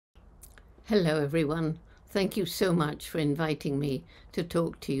Hello everyone. Thank you so much for inviting me to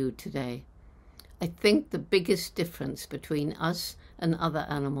talk to you today. I think the biggest difference between us and other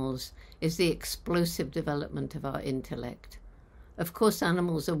animals is the explosive development of our intellect. Of course,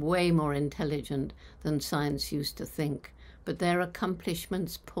 animals are way more intelligent than science used to think, but their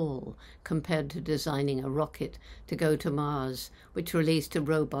accomplishments pall compared to designing a rocket to go to Mars, which released a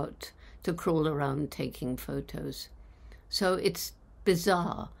robot to crawl around taking photos. So it's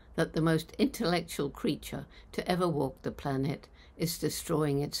bizarre that the most intellectual creature to ever walk the planet is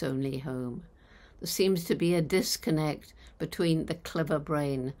destroying its only home. There seems to be a disconnect between the clever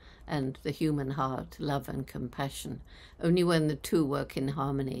brain and the human heart, love and compassion. Only when the two work in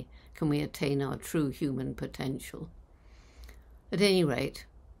harmony can we attain our true human potential. At any rate,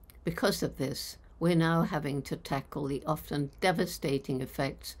 because of this, we're now having to tackle the often devastating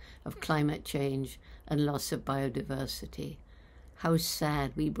effects of climate change and loss of biodiversity. How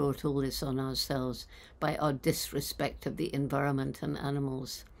sad we brought all this on ourselves by our disrespect of the environment and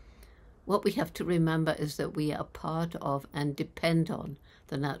animals. What we have to remember is that we are part of and depend on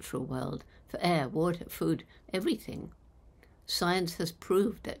the natural world for air, water, food, everything. Science has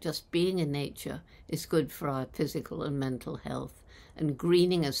proved that just being in nature is good for our physical and mental health, and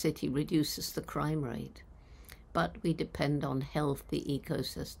greening a city reduces the crime rate. But we depend on healthy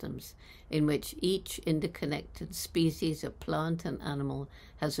ecosystems in which each interconnected species of plant and animal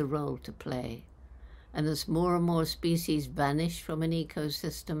has a role to play. And as more and more species vanish from an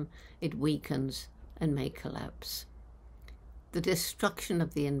ecosystem, it weakens and may collapse. The destruction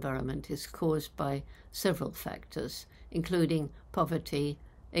of the environment is caused by several factors, including poverty,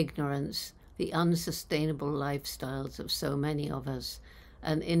 ignorance, the unsustainable lifestyles of so many of us,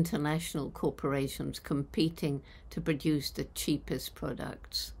 and international corporations competing to produce the cheapest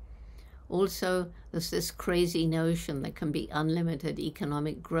products. Also, there's this crazy notion there can be unlimited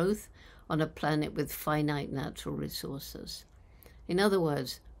economic growth on a planet with finite natural resources. In other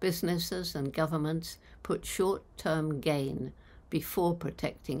words, businesses and governments put short-term gain before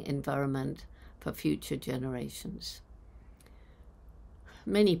protecting environment for future generations.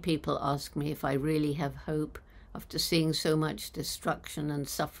 Many people ask me if I really have hope after seeing so much destruction and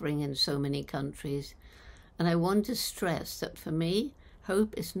suffering in so many countries. And I want to stress that for me,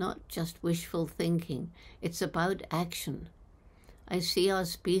 hope is not just wishful thinking, it's about action. I see our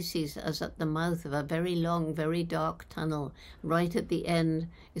species as at the mouth of a very long, very dark tunnel. Right at the end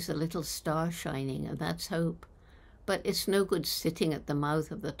is a little star shining, and that's hope. But it's no good sitting at the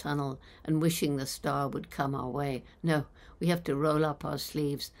mouth of the tunnel and wishing the star would come our way. No, we have to roll up our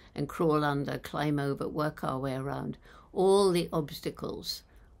sleeves and crawl under, climb over, work our way around all the obstacles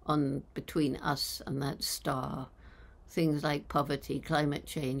between us and that star. Things like poverty, climate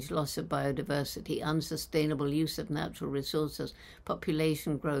change, loss of biodiversity, unsustainable use of natural resources,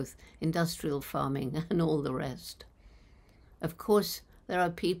 population growth, industrial farming, and all the rest. Of course, there are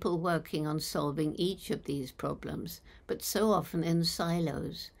people working on solving each of these problems, but so often in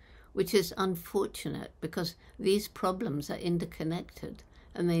silos, which is unfortunate because these problems are interconnected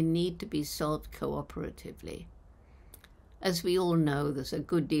and they need to be solved cooperatively. As we all know, there's a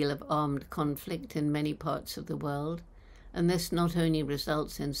good deal of armed conflict in many parts of the world, and this not only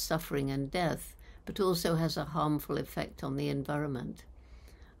results in suffering and death, but also has a harmful effect on the environment.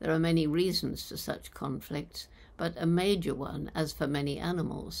 There are many reasons for such conflicts, but a major one, as for many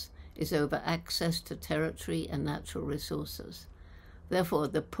animals, is over access to territory and natural resources. Therefore,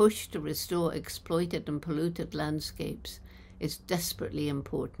 the push to restore exploited and polluted landscapes is desperately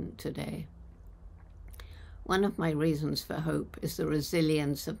important today. One of my reasons for hope is the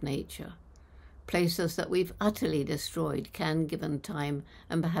resilience of nature. Places that we've utterly destroyed can, given time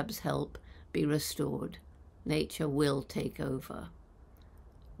and perhaps help, be restored. Nature will take over.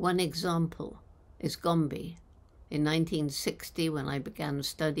 One example is Gombe. In 1960, when I began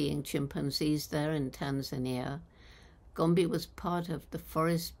studying chimpanzees there in Tanzania, Gombe was part of the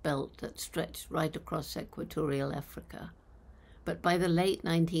forest belt that stretched right across equatorial Africa. But by the late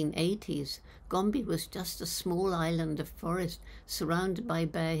 1980s, Gombe was just a small island of forest surrounded by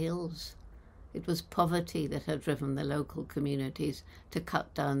bare hills. It was poverty that had driven the local communities to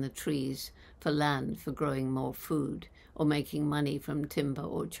cut down the trees for land for growing more food or making money from timber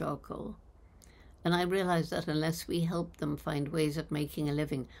or charcoal. And I realized that unless we helped them find ways of making a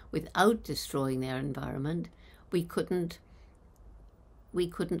living without destroying their environment, we couldn't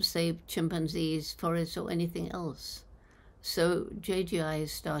save chimpanzees, forests, or anything else. So JGI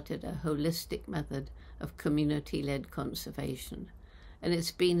started a holistic method of community-led conservation, and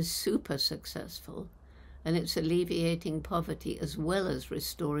it's been super successful, and it's alleviating poverty as well as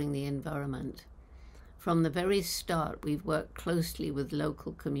restoring the environment. From the very start, we've worked closely with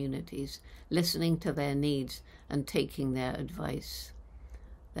local communities, listening to their needs and taking their advice.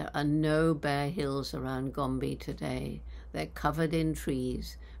 There are no bare hills around Gombe today. They're covered in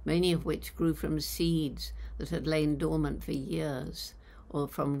trees, many of which grew from seeds that had lain dormant for years, or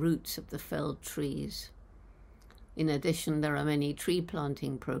from roots of the felled trees. In addition, there are many tree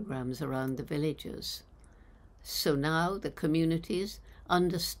planting programs around the villages. So now the communities,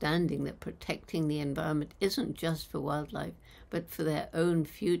 understanding that protecting the environment isn't just for wildlife, but for their own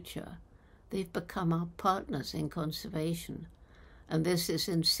future, they've become our partners in conservation. And this is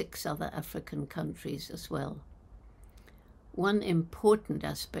in 6 other African countries as well. One important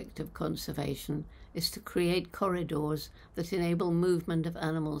aspect of conservation is to create corridors that enable movement of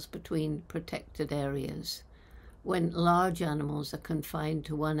animals between protected areas. When large animals are confined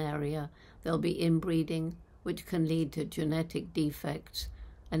to one area, there'll be inbreeding, which can lead to genetic defects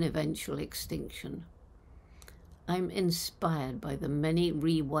and eventual extinction. I'm inspired by the many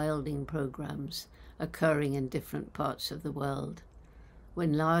rewilding programs occurring in different parts of the world.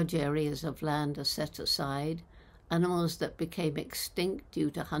 When large areas of land are set aside, animals that became extinct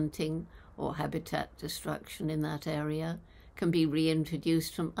due to hunting or habitat destruction in that area can be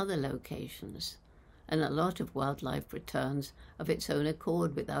reintroduced from other locations, and a lot of wildlife returns of its own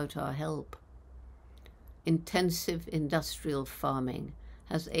accord without our help. Intensive industrial farming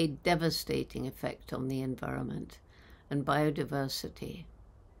has a devastating effect on the environment and biodiversity,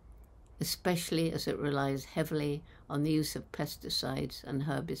 especially as it relies heavily on the use of pesticides and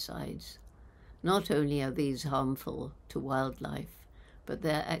herbicides. Not only are these harmful to wildlife, but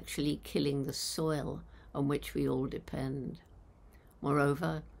they're actually killing the soil on which we all depend.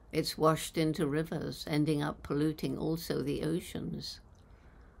 Moreover, it's washed into rivers, ending up polluting also the oceans.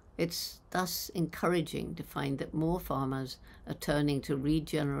 It's thus encouraging to find that more farmers are turning to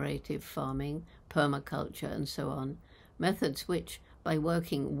regenerative farming, permaculture, and so on, methods which, by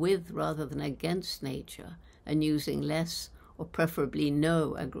working with rather than against nature and using less or preferably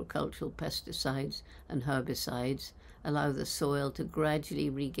no agricultural pesticides and herbicides, allow the soil to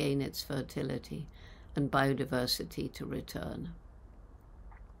gradually regain its fertility and biodiversity to return.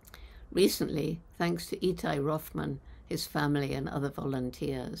 Recently, thanks to Itai Rothman, his family and other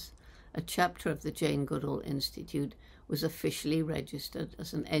volunteers, a chapter of the Jane Goodall Institute was officially registered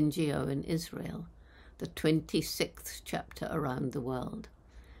as an NGO in Israel, the 26th chapter around the world.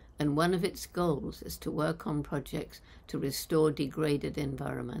 And one of its goals is to work on projects to restore degraded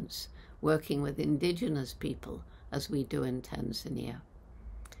environments, working with indigenous people as we do in Tanzania.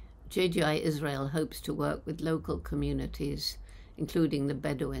 JGI Israel hopes to work with local communities, including the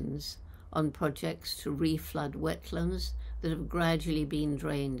Bedouins, on projects to reflood wetlands that have gradually been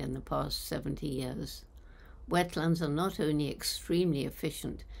drained in the past 70 years. Wetlands are not only extremely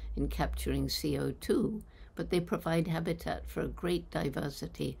efficient in capturing CO2, but they provide habitat for a great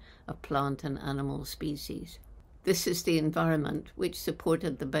diversity of plant and animal species. This is the environment which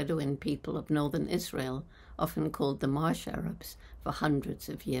supported the Bedouin people of northern Israel, often called the Marsh Arabs, for hundreds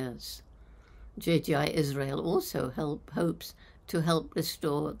of years. JGI Israel also hopes to help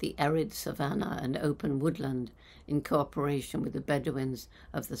restore the arid savanna and open woodland in cooperation with the Bedouins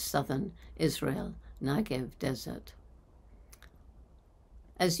of the southern Israel Negev desert.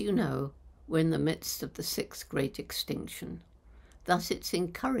 As you know, we're in the midst of the 6th great extinction. Thus it's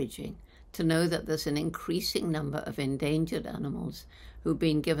encouraging to know that there's an increasing number of endangered animals who've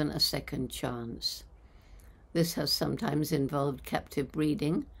been given a second chance. This has sometimes involved captive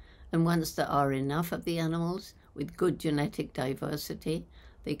breeding, and once there are enough of the animals with good genetic diversity,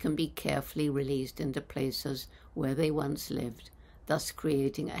 they can be carefully released into places where they once lived, thus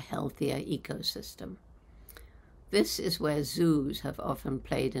creating a healthier ecosystem. This is where zoos have often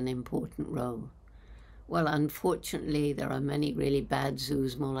played an important role. While unfortunately there are many really bad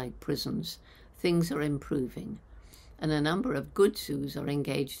zoos, more like prisons, things are improving, and a number of good zoos are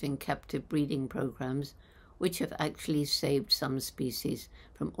engaged in captive breeding programs which have actually saved some species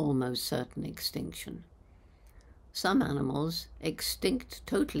from almost certain extinction. Some animals, extinct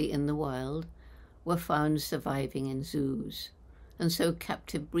totally in the wild, were found surviving in zoos, and so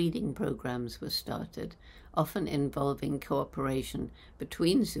captive breeding programs were started, often involving cooperation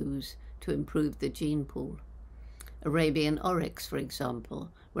between zoos to improve the gene pool. Arabian oryx, for example,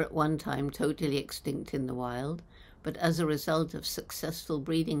 were at one time totally extinct in the wild, but as a result of successful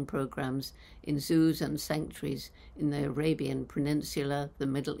breeding programs in zoos and sanctuaries in the Arabian Peninsula, the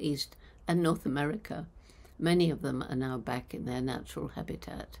Middle East, and North America, many of them are now back in their natural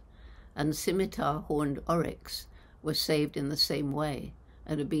habitat. And scimitar-horned oryx were saved in the same way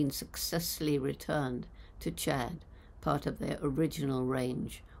and have been successfully returned to Chad, part of their original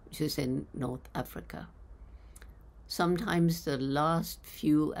range, which is in North Africa. Sometimes the last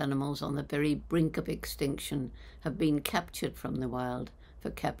few animals on the very brink of extinction have been captured from the wild for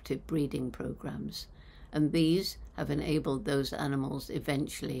captive breeding programs, and these have enabled those animals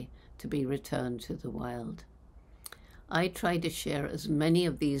eventually to be returned to the wild. I try to share as many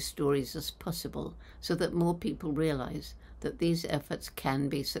of these stories as possible so that more people realize that these efforts can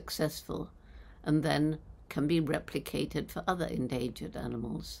be successful and then can be replicated for other endangered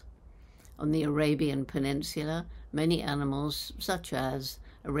animals. On the Arabian Peninsula, many animals, such as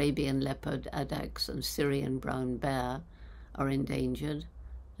Arabian leopard, addax, and Syrian brown bear, are endangered,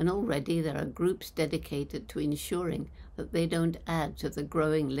 and already there are groups dedicated to ensuring that they don't add to the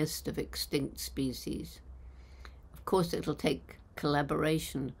growing list of extinct species. Of course, it'll take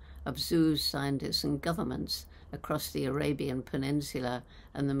collaboration of zoos, scientists, and governments across the Arabian Peninsula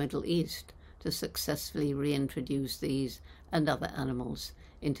and the Middle East to successfully reintroduce these and other animals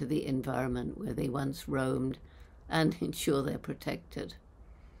into the environment where they once roamed and ensure they're protected.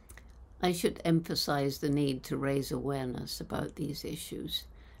 I should emphasize the need to raise awareness about these issues.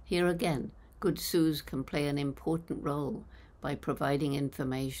 Here again, good zoos can play an important role by providing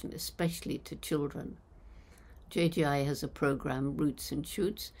information, especially to children. JGI has a program, Roots and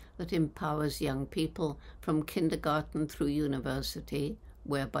Shoots, that empowers young people from kindergarten through university,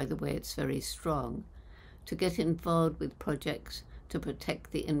 where, by the way, it's very strong, to get involved with projects to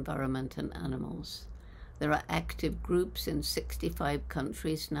protect the environment and animals. There are active groups in 65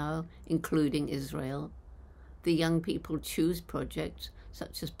 countries now, including Israel. The young people choose projects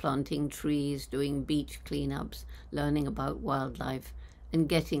such as planting trees, doing beach cleanups, learning about wildlife, and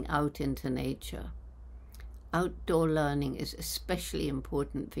getting out into nature. Outdoor learning is especially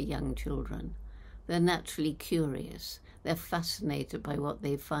important for young children. They're naturally curious. They're fascinated by what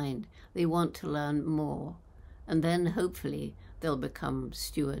they find. They want to learn more. And then, hopefully, they'll become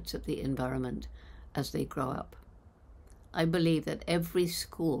stewards of the environment as they grow up. I believe that every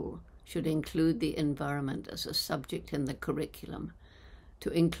school should include the environment as a subject in the curriculum, to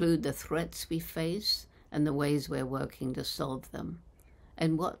include the threats we face and the ways we're working to solve them,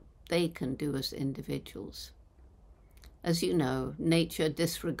 and what they can do as individuals. As you know, nature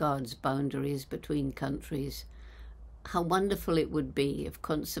disregards boundaries between countries. How wonderful it would be if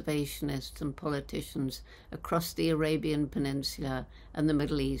conservationists and politicians across the Arabian Peninsula and the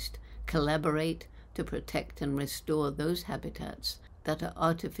Middle East collaborate to protect and restore those habitats that are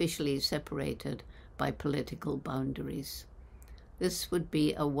artificially separated by political boundaries. This would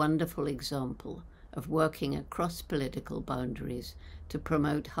be a wonderful example of working across political boundaries to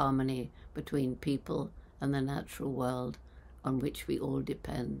promote harmony between people and the natural world on which we all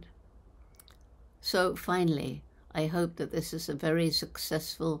depend. So finally, I hope that this is a very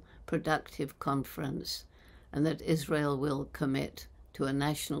successful, productive conference and that Israel will commit to a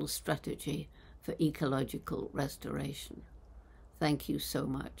national strategy for ecological restoration. Thank you so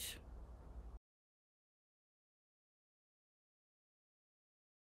much.